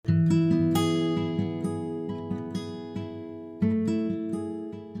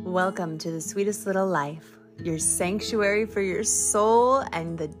Welcome to the Sweetest Little Life, your sanctuary for your soul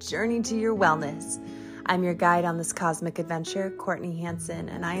and the journey to your wellness. I'm your guide on this cosmic adventure, Courtney Hanson,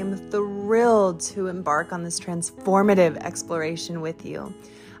 and I am thrilled to embark on this transformative exploration with you.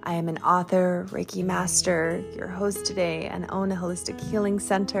 I am an author, Reiki master, your host today, and own a holistic healing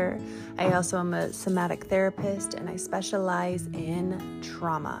center. I also am a somatic therapist, and I specialize in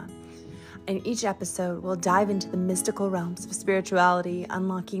trauma. In each episode, we'll dive into the mystical realms of spirituality,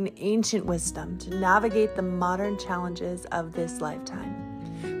 unlocking ancient wisdom to navigate the modern challenges of this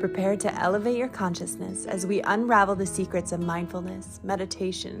lifetime. Prepare to elevate your consciousness as we unravel the secrets of mindfulness,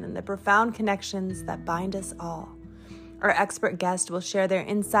 meditation, and the profound connections that bind us all. Our expert guest will share their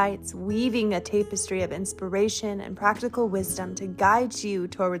insights, weaving a tapestry of inspiration and practical wisdom to guide you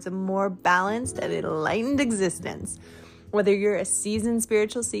towards a more balanced and enlightened existence. Whether you're a seasoned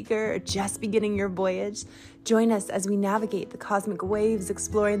spiritual seeker or just beginning your voyage, join us as we navigate the cosmic waves,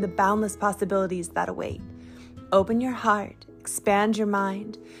 exploring the boundless possibilities that await. Open your heart, expand your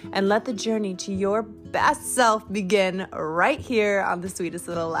mind, and let the journey to your best self begin right here on The Sweetest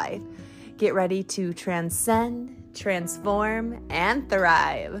Little Life. Get ready to transcend, transform, and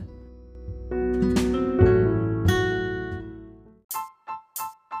thrive.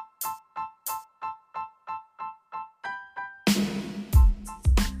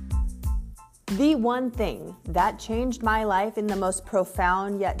 The one thing that changed my life in the most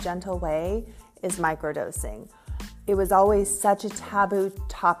profound yet gentle way is microdosing. It was always such a taboo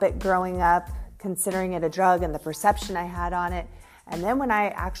topic growing up, considering it a drug and the perception I had on it. And then when I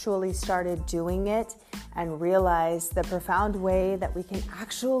actually started doing it and realized the profound way that we can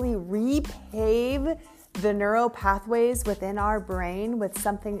actually repave the neural pathways within our brain with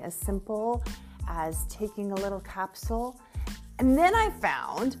something as simple as taking a little capsule. And then I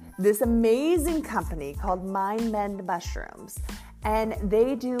found this amazing company called MindMend Mushrooms, and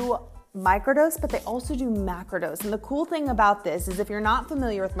they do microdose, but they also do macrodose. And the cool thing about this is if you're not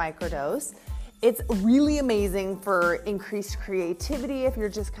familiar with microdose, it's really amazing for increased creativity if you're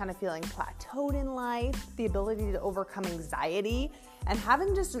just kind of feeling plateaued in life, the ability to overcome anxiety, and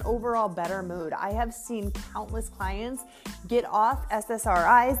having just an overall better mood. I have seen countless clients get off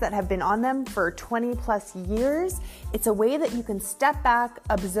SSRIs that have been on them for 20 plus years. It's a way that you can step back,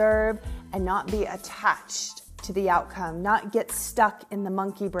 observe, and not be attached to the outcome, not get stuck in the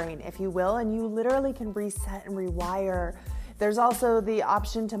monkey brain, if you will, and you literally can reset and rewire. There's also the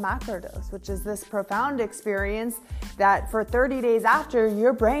option to macrodose, which is this profound experience that for 30 days after,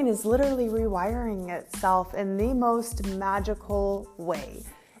 your brain is literally rewiring itself in the most magical way.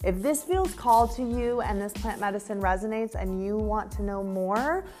 If this feels called to you and this plant medicine resonates and you want to know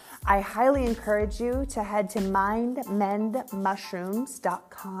more, I highly encourage you to head to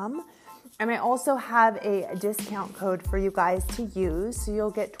mindmendmushrooms.com. And I also have a discount code for you guys to use, so you'll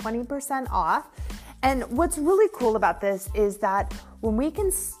get 20% off. And what's really cool about this is that when we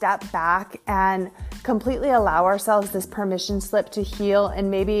can step back and completely allow ourselves this permission slip to heal in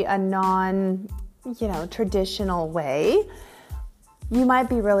maybe a traditional way, you might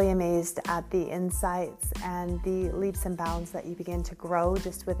be really amazed at the insights and the leaps and bounds that you begin to grow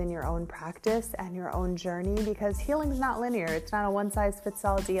just within your own practice and your own journey, because healing is not linear. It's not a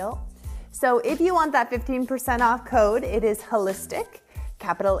one-size-fits-all deal. So if you want that 15% off code, it is holistic.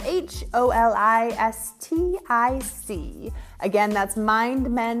 Capital HOLISTIC. Again, that's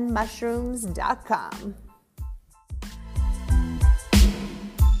mindmendmushrooms.com.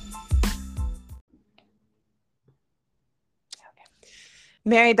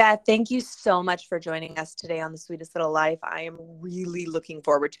 Mary Beth, thank you so much for joining us today on The Sweetest Little Life. I am really looking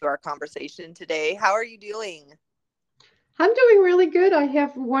forward to our conversation today. How are you doing? I'm doing really good. I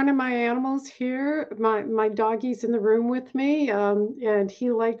have one of my animals here. My doggy's in the room with me, and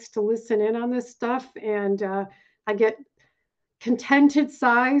he likes to listen in on this stuff. And I get contented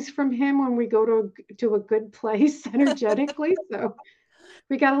sighs from him when we go to a good place energetically. So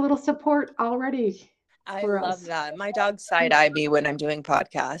we got a little support already. I love that. My dog side-eye me when I'm doing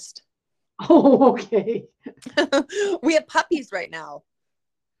podcast. Oh, okay. We have puppies right now.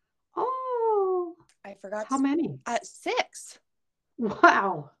 Oh, I forgot. How many? 6.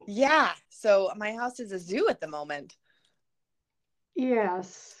 Wow. Yeah. So my house is a zoo at the moment.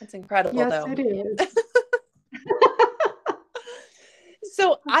 Yes. It's incredible, though. Yes, it is.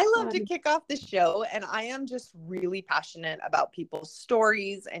 So I love to kick off the show, and I am just really passionate about people's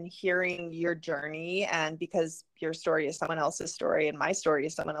stories and hearing your journey, and because your story is someone else's story and my story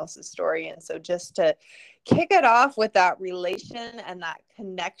is someone else's story. And so just to kick it off with that relation and that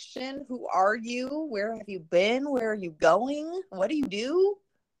connection, who are you? Where have you been? Where are you going? What do you do?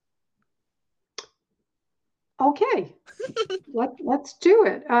 Okay, let's do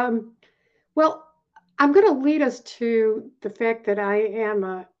it. Well, I'm going to lead us to the fact that I am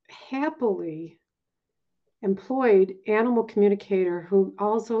a happily employed animal communicator who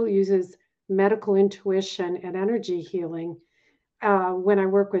also uses medical intuition and energy healing when I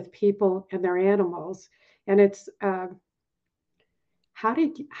work with people and their animals. And it's how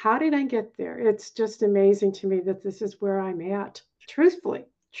did I get there? It's just amazing to me that this is where I'm at. Truthfully,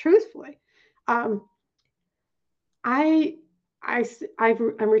 um, I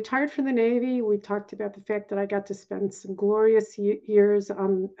I'm retired from the Navy. We talked about the fact that I got to spend some glorious years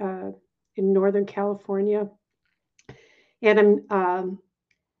on in Northern California, and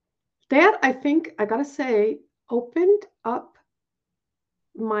that I think I gotta say opened up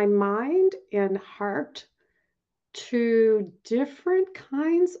my mind and heart to different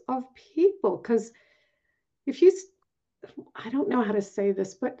kinds of people. Because if you, I don't know how to say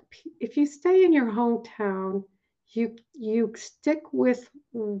this, but if you stay in your hometown, you stick with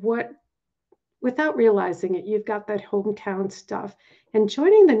what without realizing it. You've got that hometown stuff. And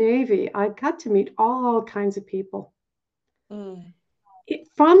joining the Navy, I got to meet all kinds of people Mm.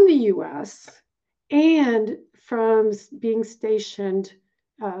 from the U.S. and from being stationed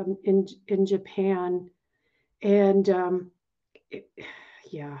in Japan, and it,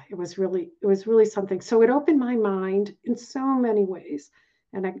 yeah, it was really something. So it opened my mind in so many ways,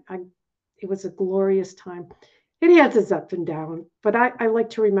 and it was a glorious time. It has its up and down, but I like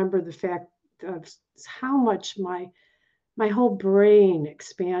to remember the fact of how much my whole brain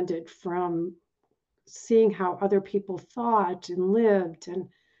expanded from seeing how other people thought and lived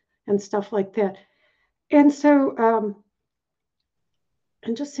and stuff like that. And so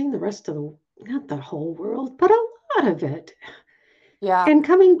and just seeing the rest of the not the whole world, but a lot of it. Yeah. And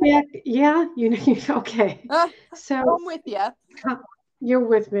coming back, yeah, okay. So I'm with you. you're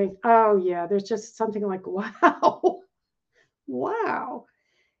with me. Oh yeah, there's just something like wow, wow.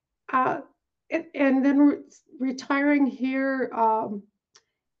 Uh, and then retiring here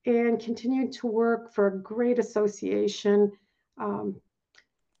and continuing to work for a great association. Um,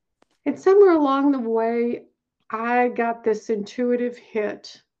 and somewhere along the way, I got this intuitive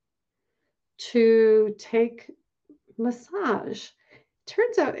hit to take massage.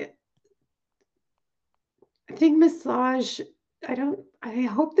 Turns out, I think massage, I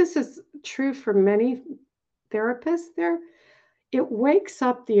hope this is true for many therapists there. It wakes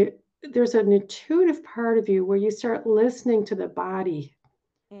up there's an intuitive part of you where you start listening to the body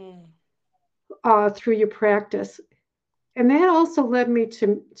Mm. through your practice. And that also led me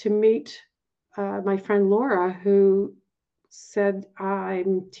to meet my friend Laura, who said,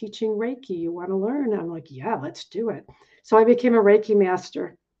 I'm teaching Reiki. You want to learn? I'm like, yeah, let's do it. So I became a Reiki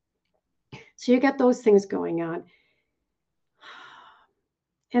master. So you get those things going on.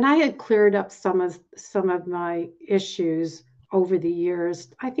 And I had cleared up some of my issues over the years.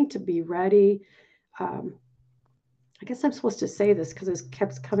 I think to be ready. Um, I guess I'm supposed to say this because it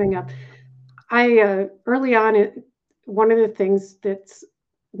kept coming up. I early on, one of the things that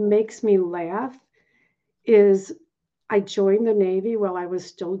makes me laugh is I joined the Navy while I was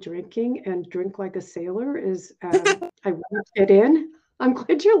still drinking, and drink like a sailor is I won't fit in. I'm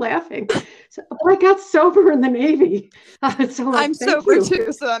glad you're laughing. So, but I got sober in the Navy. So like, I'm thank sober you.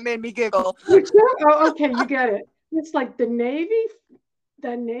 too, so that made me giggle. You too? Oh, okay, you get it. It's like the Navy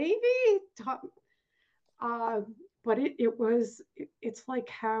taught, uh, but it's like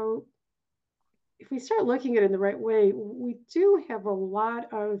how, if we start looking at it in the right way, we do have a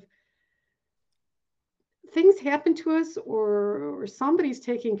lot of things happen to us, or somebody's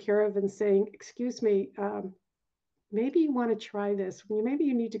taking care of and saying, excuse me, maybe you want to try this. Maybe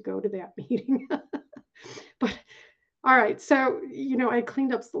you need to go to that meeting. But all right, so I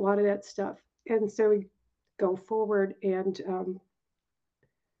cleaned up a lot of that stuff, and so we go forward. And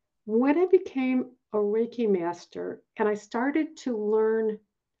when I became a Reiki master and I started to learn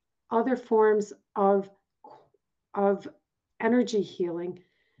other forms of energy healing,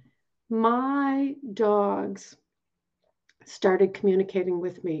 my dogs started communicating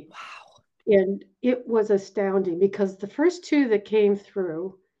with me. Wow. And it was astounding because the first two that came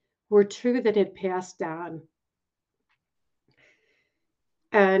through were two that had passed on.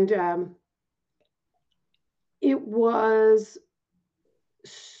 And it was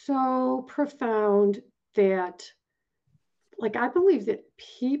so profound that, like, I believe that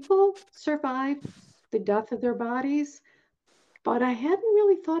people survive the death of their bodies, but I hadn't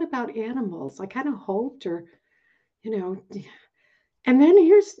really thought about animals. I kind of hoped, or, you know, and then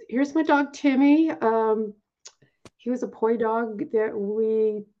here's my dog Timmy. He was a poi dog that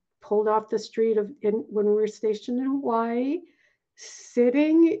we pulled off the street when we were stationed in Hawaii.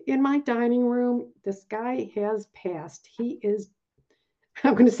 sitting in my dining room. This guy has passed. He is,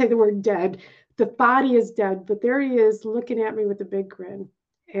 I'm going to say the word dead. The body is dead, but there he is looking at me with a big grin.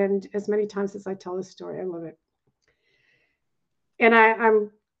 And as many times as I tell this story, I love it. And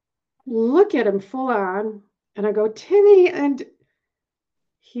I'm look at him full on, and I go, Timmy, and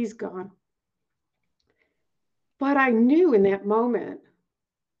he's gone. But I knew in that moment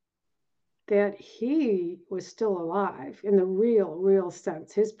that he was still alive in the real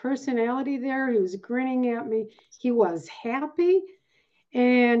sense. His personality there, he was grinning at me. He was happy,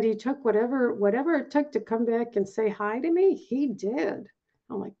 and he took whatever it took to come back and say hi to me. He did.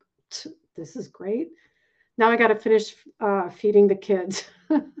 I'm like, this is great. Now I got to finish feeding the kids.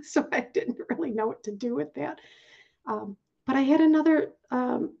 So I didn't really know what to do with that. But I had another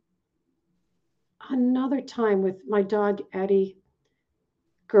time with my dog Eddie,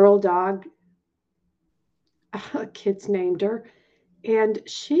 girl dog. Kids named her, and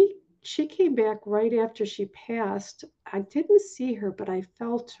she came back right after she passed. I didn't see her, but I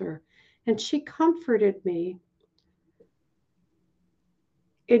felt her, and she comforted me.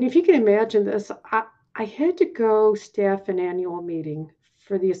 And if you can imagine this, I had to go staff an annual meeting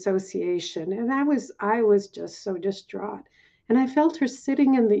for the association, and I was just so distraught. And I felt her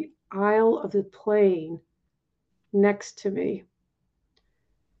sitting in the aisle of the plane next to me.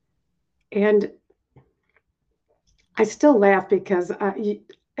 And I still laugh because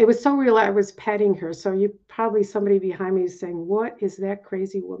it was so real. I was petting her. So you probably somebody behind me is saying, "What is that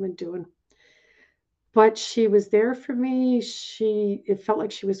crazy woman doing?" But she was there for me. It felt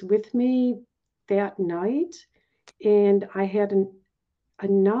like she was with me that night, and I had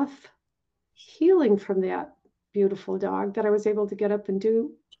enough healing from that beautiful dog that I was able to get up and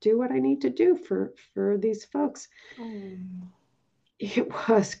do what I need to do for these folks. It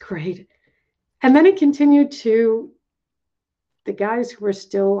was great. And then it continued to the guys who were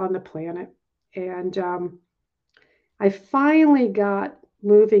still on the planet. And I finally got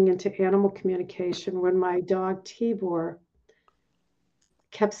moving into animal communication when my dog Tibor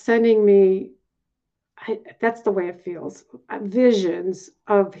kept sending me, that's the way it feels, visions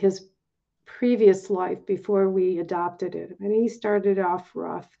of his previous life before we adopted it. And he started off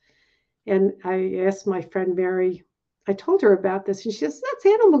rough. And I asked my friend Mary, I told her about this, and she says, "That's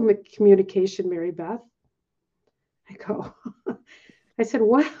animal communication, Mary Beth." I go, I said,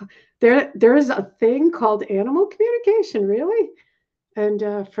 "Wow, there's a thing called animal communication, really?"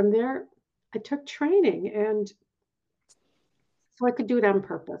 And from there, I took training, and so I could do it on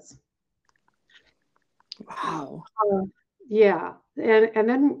purpose. Wow. Yeah, and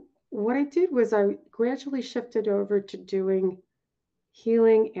then what I did was I gradually shifted over to doing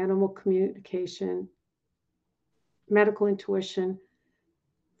healing, animal communication, medical intuition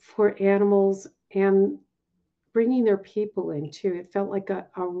for animals, and bringing their people in too. It felt like a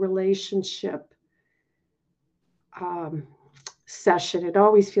relationship um, session. It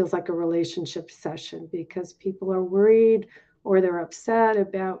always feels like a relationship session because people are worried or they're upset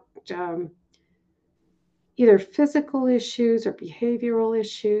about either physical issues or behavioral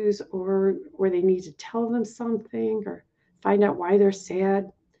issues, or they need to tell them something or find out why they're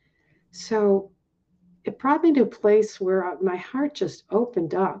sad. So it brought me to a place where my heart just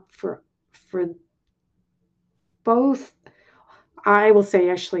opened up for both. I will say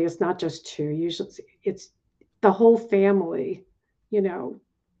actually it's not just two. Usually it's the whole family. You know,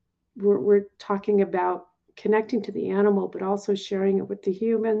 we're talking about connecting to the animal, but also sharing it with the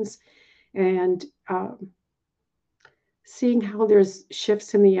humans and seeing how there's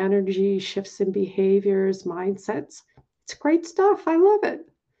shifts in the energy, shifts in behaviors, mindsets. It's great stuff. I love it.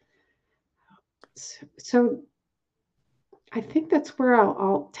 So I think that's where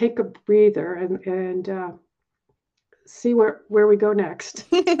I'll take a breather and see where we go next.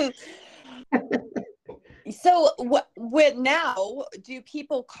 So when now do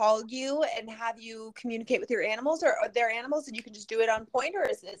people call you and have you communicate with your animals, or are there animals and you can just do it on point, or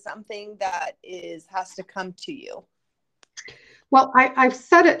is it something that has to come to you? Well, I've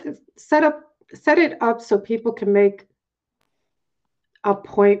set it up so people can make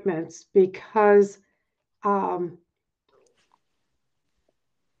appointments because you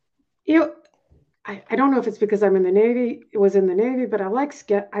know I don't know if it's because I'm in the Navy. It was in the Navy, but I like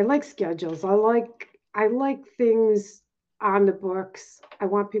schedules. I like things on the books. I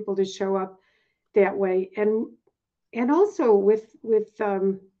want people to show up that way, and also with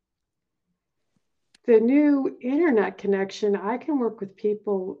the new internet connection, I can work with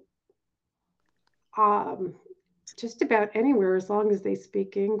people um, just about anywhere as long as they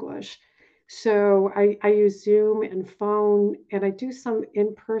speak English. So I use Zoom and phone, and I do some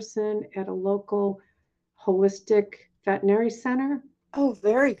in person at a local holistic veterinary center. Oh,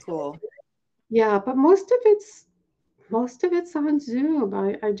 very cool. Yeah, but most of it's on Zoom.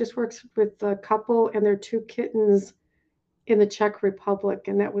 I just worked with a couple and their two kittens in the Czech Republic,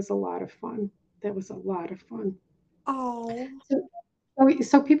 and that was a lot of fun. That was a lot of fun. Oh, So,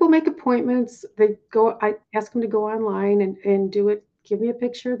 so people make appointments. They go. I ask them to go online and do it. Give me a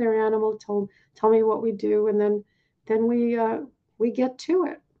picture of their animal. Tell me what we do, and then we get to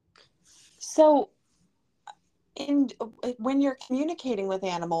it. so when you're communicating with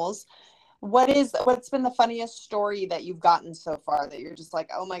animals, what's been the funniest story that you've gotten so far that you're just like,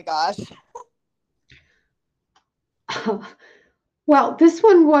 oh my gosh? Well, this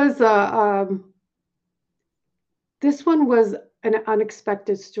one was an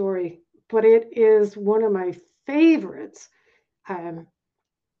unexpected story, but it is one of my favorites. Um,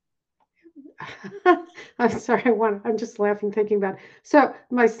 I'm sorry, I'm just laughing thinking about it. So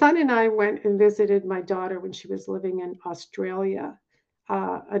my son and I went and visited my daughter when she was living in Australia,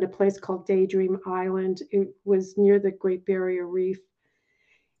 at a place called Daydream Island. It was near the Great Barrier Reef.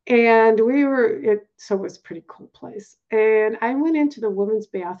 And so it was a pretty cool place. And I went into the women's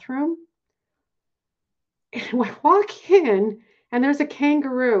bathroom and I walk in and there's a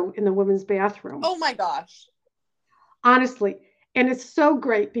kangaroo in the women's bathroom. Oh my gosh. Honestly. And it's so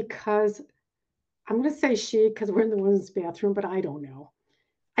great because I'm going to say she because we're in the women's bathroom, but I don't know.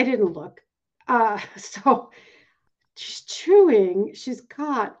 I didn't look. So she's chewing. She's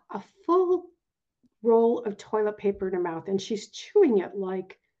got a full roll of toilet paper in her mouth and she's chewing it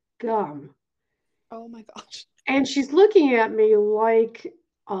like gum. Oh my gosh. And she's looking at me like,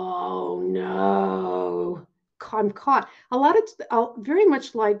 oh no, I'm caught. Very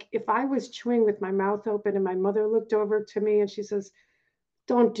much like if I was chewing with my mouth open and my mother looked over to me and she says,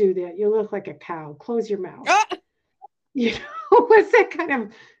 don't do that. You look like a cow. Close your mouth. Ah! You know, was that kind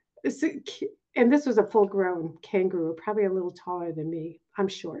of, and this was a full grown kangaroo, probably a little taller than me. I'm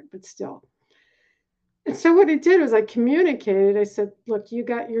short, but still. And so what I did was I communicated. I said, look, you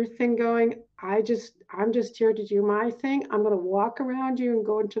got your thing going. I'm just here to do my thing. I'm going to walk around you and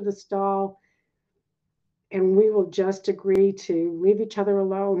go into the stall and we will just agree to leave each other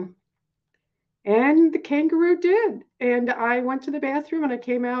alone. And the kangaroo did. And I went to the bathroom and I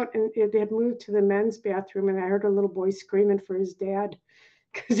came out and it had moved to the men's bathroom and I heard a little boy screaming for his dad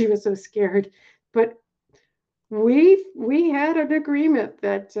because he was so scared. But we had an agreement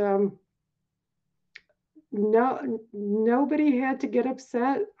that nobody had to get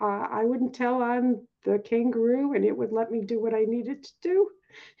upset. I wouldn't tell on the kangaroo, and it would let me do what I needed to do.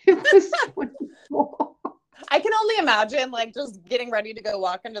 It was wonderful. I can only imagine like just getting ready to go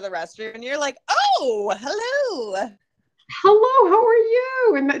walk into the restroom and you're like, oh, hello. Hello, how are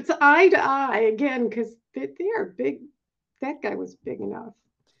you? And it's eye to eye again, because they are big. That guy was big enough.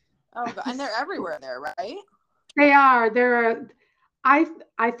 Oh, God. And they're everywhere there, right? They are. I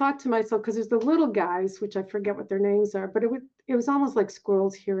thought to myself, because there's the little guys, which I forget what their names are, but it was almost like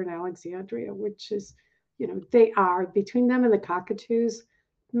squirrels here in Alexandria, which is, they are between them and the cockatoos,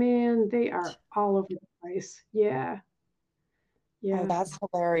 man, they are all over the place. Yeah. Yeah. Oh, that's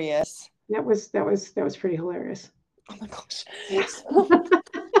hilarious. That was pretty hilarious. Oh my gosh.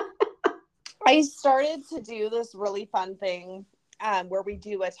 I started to do this really fun thing where we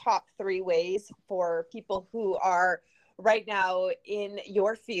do a top 3 ways for people who are right now in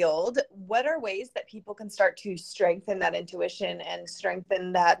your field. What are ways that people can start to strengthen that intuition and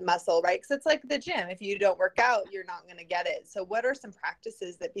strengthen that muscle, right? Because it's like the gym. If you don't work out, you're not going to get it. So what are some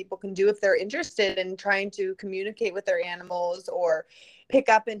practices that people can do if they're interested in trying to communicate with their animals or pick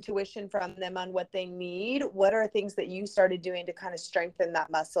up intuition from them on what they need? What are things that you started doing to kind of strengthen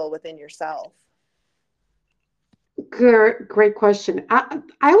that muscle within yourself? Great question.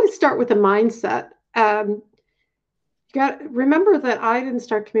 I would start with a mindset. Remember that I didn't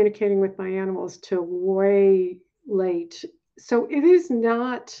start communicating with my animals till way late. So it is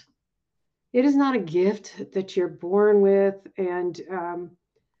not a gift that you're born with, and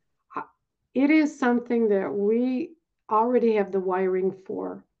it is something that we already have the wiring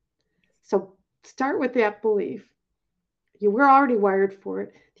for. So start with that belief. We're already wired for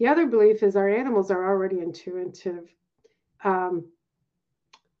it. The other belief is our animals are already intuitive.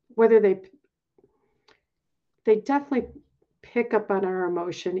 Whether they definitely pick up on our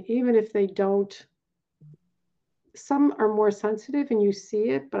emotion, even if they don't. Some are more sensitive and you see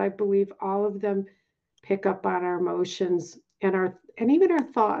it, but I believe all of them pick up on our emotions and even our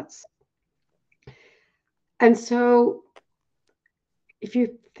thoughts. And so if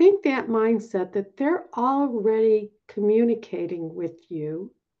you think that mindset that they're already communicating with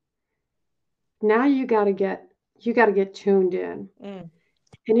you, now you got to get tuned in. And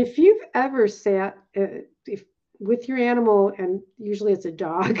if you've ever sat, if with your animal, and usually it's a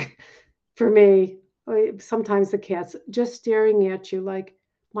dog for me, sometimes the cat's just staring at you like,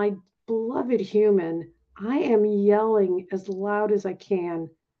 my beloved human, I am yelling as loud as I can.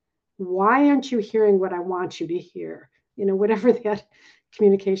 Why aren't you hearing what I want you to hear? Whatever that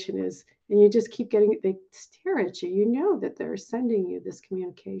communication is. And you just keep they stare at you. You know that they're sending you this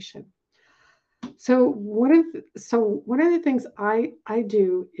communication. So one of the things I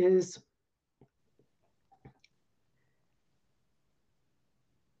do is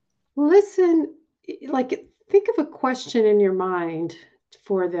listen, like think of a question in your mind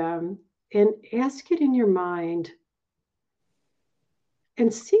for them and ask it in your mind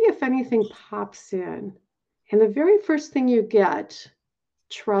and see if anything pops in. And the very first thing you get,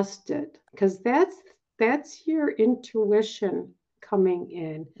 trust it, because that's your intuition coming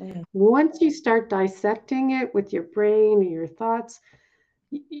in. Once you start dissecting it with your brain and your thoughts,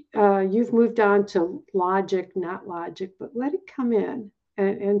 you've moved on to logic, not logic, but let it come in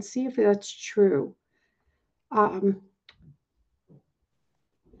and see if that's true.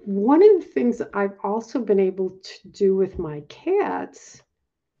 One of the things that I've also been able to do with my cats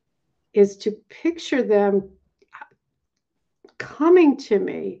is to picture them coming to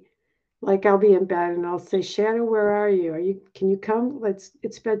me. Like I'll be in bed and I'll say, Shadow, where are you? Can you come?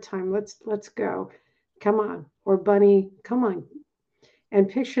 It's bedtime. Let's go. Come on. Or Bunny, come on. And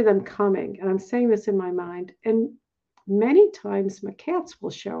picture them coming. And I'm saying this in my mind. And many times my cats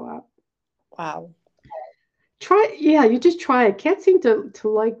will show up. Wow. You just try it. Cats seem to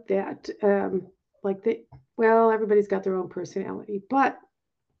like that. Everybody's got their own personality, but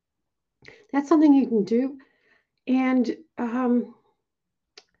that's something you can do. And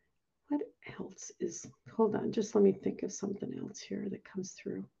what else is, hold on, just let me think of something else here that comes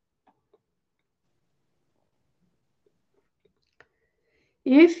through.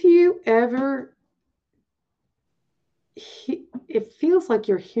 If you ever, it feels like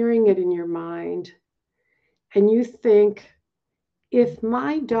you're hearing it in your mind and you think, if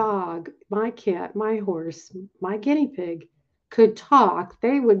my dog, my cat, my horse, my guinea pig could talk,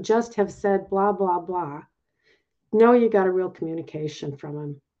 they would just have said blah, blah, blah. No, you got a real communication from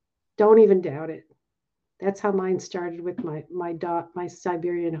them. Don't even doubt it. That's how mine started with my dog, my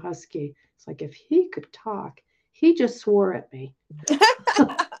Siberian Husky. It's like, if he could talk, he just swore at me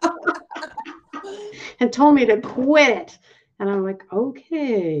and told me to quit it. And I'm like,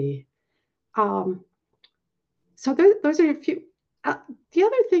 okay. So those are a few. The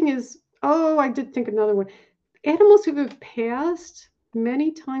other thing is, I did think another one. Animals who have passed,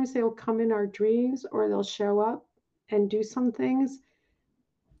 many times they'll come in our dreams or they'll show up and do some things.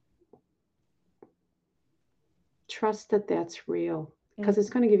 Trust that that's real, because it's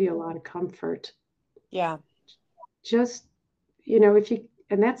going to give you a lot of comfort. Yeah. Just, if you,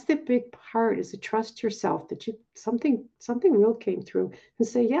 and that's the big part, is to trust yourself that something real came through, and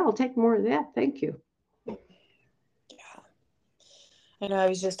say, yeah, I'll take more of that. Thank you. I know I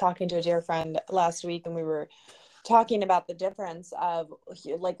was just talking to a dear friend last week, and we were talking about the difference of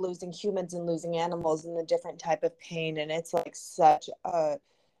like losing humans and losing animals and the different type of pain. And it's like such a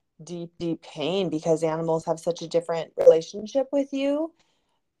deep, deep pain because animals have such a different relationship with you.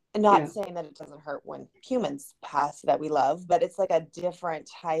 And not saying that it doesn't hurt when humans pass that we love, but it's like a different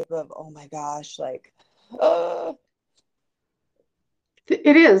type of, oh my gosh, like,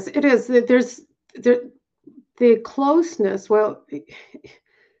 It is. There's the closeness. Well,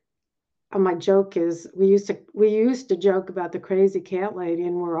 my joke is we used to joke about the crazy cat lady,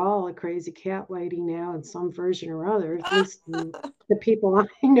 and we're all a crazy cat lady now in some version or other, at least the people I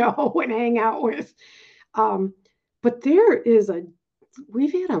know and hang out with. But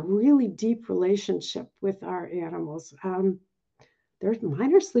we've had a really deep relationship with our animals. Mine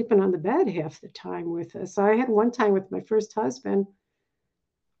are sleeping on the bed half the time with us. I had one time with my first husband,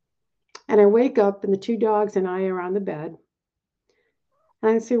 and I wake up and the two dogs and I are on the bed.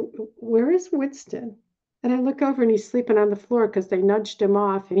 And I say, where is Winston? And I look over and he's sleeping on the floor because they nudged him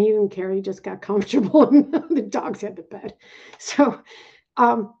off and he didn't care. He just got comfortable and the dogs had the bed. So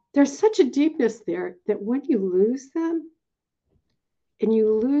there's such a deepness there that when you lose them and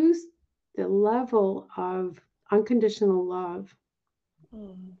you lose the level of unconditional love,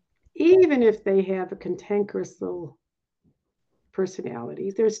 even if they have a cantankerous little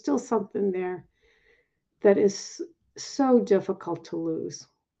personality, there's still something there that is so difficult to lose.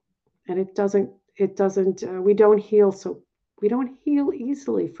 And we don't heal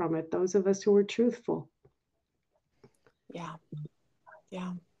easily from it, those of us who are truthful. Yeah.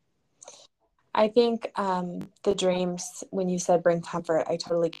 I think the dreams, when you said bring comfort, I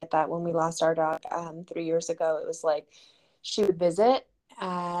totally get that. When we lost our dog 3 years ago, it was like she would visit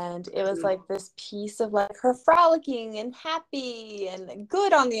And it was like this piece of like her frolicking and happy and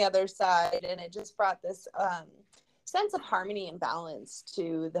good on the other side. And it just brought this sense of harmony and balance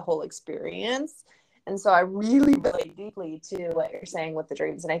to the whole experience. And so I really relate deeply to what you're saying with the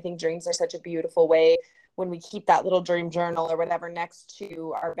dreams. And I think dreams are such a beautiful way when we keep that little dream journal or whatever next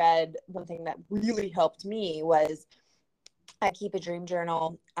to our bed. One thing that really helped me was I keep a dream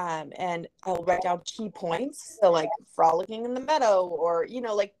journal, and I'll write down key points. So like frolicking in the meadow, or, you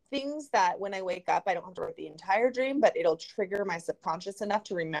know, like things that when I wake up, I don't have to write the entire dream, but it'll trigger my subconscious enough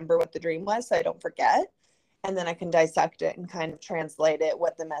to remember what the dream was so I don't forget. And then I can dissect it and kind of translate it,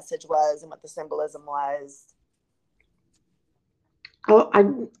 what the message was and what the symbolism was. Oh,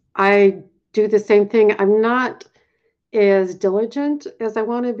 I do the same thing. I'm not as diligent as I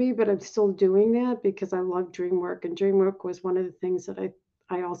want to be, but I'm still doing that because I love dream work. And dream work was one of the things that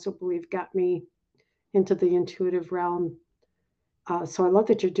I also believe got me into the intuitive realm. So I love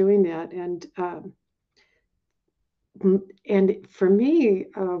that you're doing that. And for me,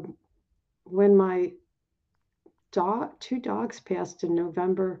 when my two dogs passed in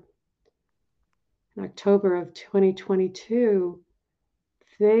November and October of 2022,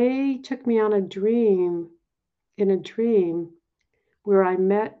 they took me on a dream where I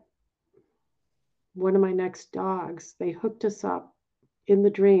met one of my next dogs. They hooked us up in the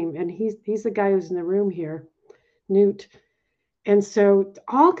dream, and he's the guy who's in the room here, Newt. And so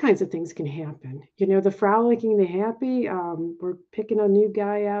all kinds of things can happen. You know, the frolicking, the happy, we're picking a new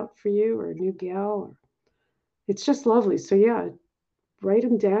guy out for you or a new gal. Or, it's just lovely. So yeah, write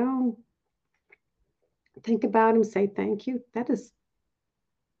them down, think about them, say thank you. That is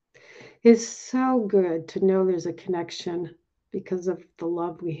so good to know there's a connection because of the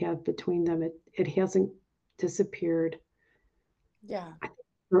love we have between them. It hasn't disappeared. Yeah.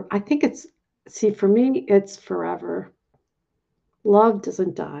 I think see, for me, it's forever. Love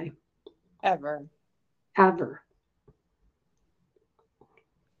doesn't die, Ever. ever.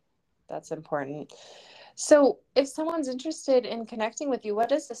 That's important. So if someone's interested in connecting with you, what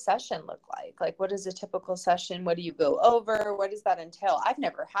does a session look like? Like, what is a typical session? What do you go over? What does that entail? I've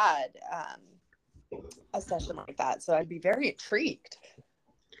never had a session like that, so I'd be very intrigued.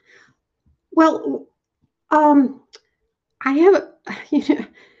 Well, I have,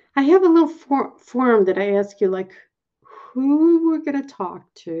 I have a little form that I ask you, like, who we're going to talk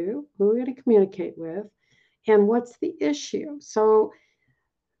to, who we're going to communicate with, and what's the issue. So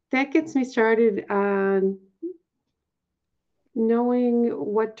that gets me started on knowing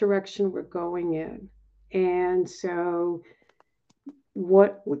what direction we're going in. And so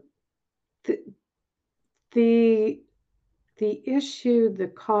what the the the issue, the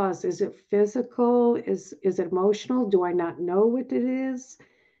cause, is it physical? Is it emotional? Do I not know what it is?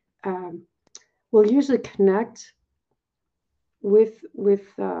 We'll usually connect with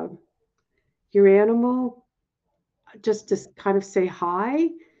your animal just to kind of say hi.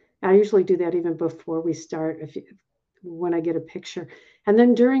 I usually do that even before we start, when I get a picture, and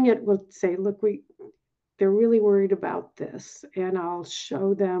then during it we'll say, look, they're really worried about this, and I'll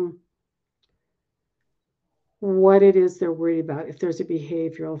show them what it is they're worried about. If there's a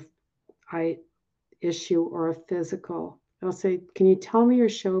behavioral issue or a physical, I'll say, can you tell me or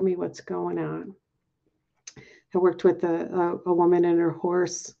show me what's going on? I worked with a woman and her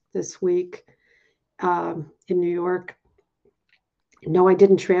horse this week in New York. No, I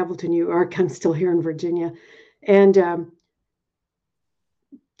didn't travel to New York. I'm still here in Virginia. And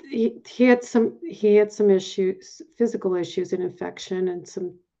he had some issues, physical issues, and infection, and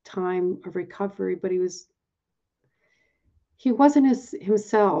some time of recovery. But he wasn't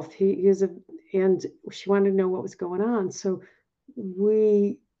himself. And she wanted to know what was going on. So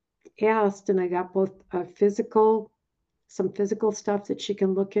we asked, and I got both some physical stuff that she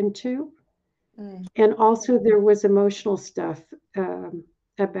can look into. And also there was emotional stuff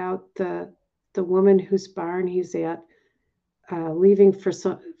about the woman whose barn he's at, leaving for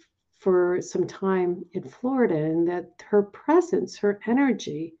some time in Florida, and that her presence, her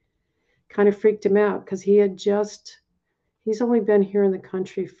energy, kind of freaked him out because he's only been here in the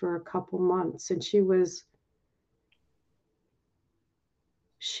country for a couple months, and she was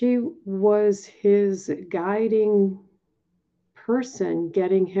his guiding person,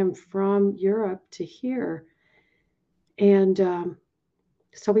 getting him from Europe to here. And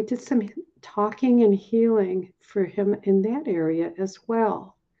so we did some talking and healing for him in that area as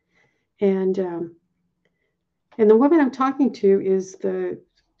well. And the woman I'm talking to is in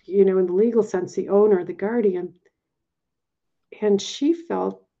the legal sense, the owner, the guardian. And she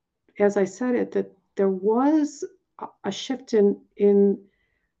felt, as I said it, that there was a shift in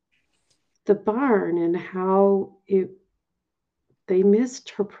the barn and how they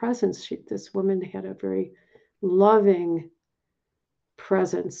missed her presence. This woman had a very loving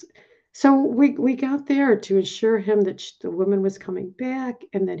presence. So we got there to assure him that the woman was coming back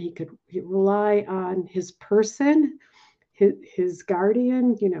and that he could rely on his person, his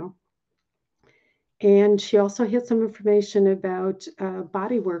guardian, And she also had some information about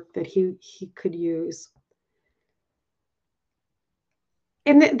body work that he could use.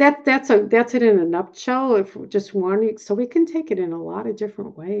 And that's it in a nutshell. If just one, so we can take it in a lot of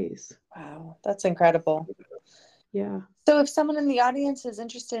different ways. Wow, that's incredible. Yeah. So if someone in the audience is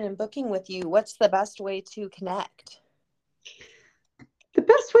interested in booking with you, what's the best way to connect? The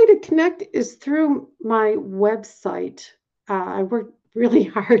best way to connect is through my website. I worked really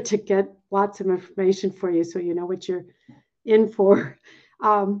hard to get lots of information for you so you know what you're in for.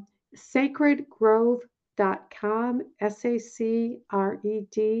 sacredgrove.com,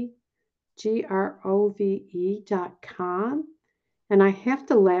 SACREDGROVE.com. And I have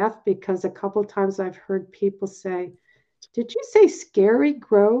to laugh because a couple of times I've heard people say, "Did you say Scary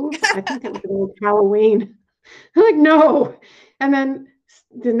Grove?" I think that was old Halloween. I'm like, no. And then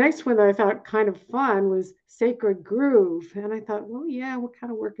the next one that I thought kind of fun was Sacred Groove. And I thought, well, yeah, we're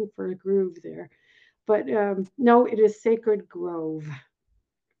kind of working for a groove there. But no, it is Sacred Grove.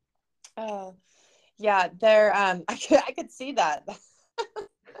 Oh, yeah, there. I could see that.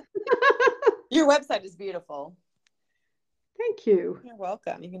 Your website is beautiful. Thank you. You're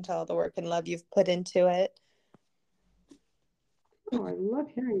welcome. You can tell the work and love you've put into it. Oh, I love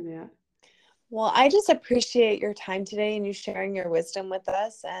hearing that. Well, I just appreciate your time today and you sharing your wisdom with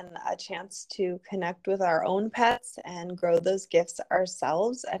us and a chance to connect with our own pets and grow those gifts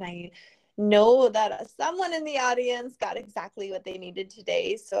ourselves. And I know that someone in the audience got exactly what they needed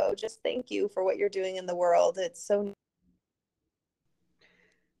today. So just thank you for what you're doing in the world. It's so...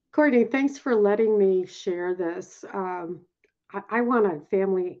 Courtney, thanks for letting me share this. I want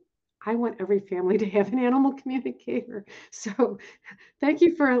every family to have an animal communicator. So thank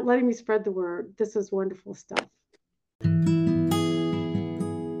you for letting me spread the word. This is wonderful stuff.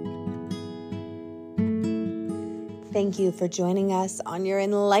 Thank you for joining us on your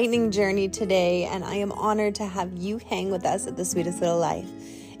enlightening journey today, and I am honored to have you hang with us at The Sweetest Little Life.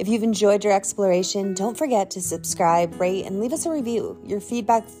 If you've enjoyed your exploration, don't forget to subscribe, rate, and leave us a review. Your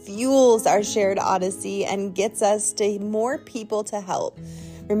feedback fuels our shared odyssey and gets us to more people to help.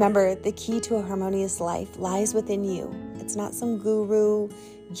 Remember, the key to a harmonious life lies within you. It's not some guru.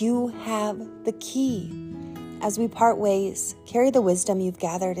 You have the key. As we part ways, carry the wisdom you've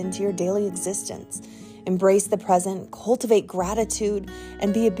gathered into your daily existence. Embrace the present, cultivate gratitude,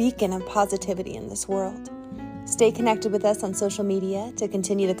 and be a beacon of positivity in this world. Stay connected with us on social media to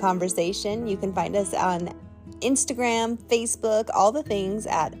continue the conversation. You can find us on Instagram, Facebook, all the things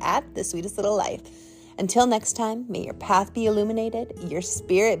at The Sweetest Little Life. Until next time, may your path be illuminated, your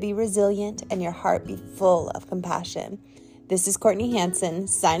spirit be resilient, and your heart be full of compassion. This is Courtney Hansen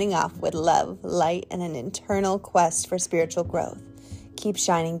signing off with love, light, and an internal quest for spiritual growth. Keep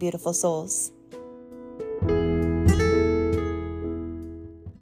shining, beautiful souls.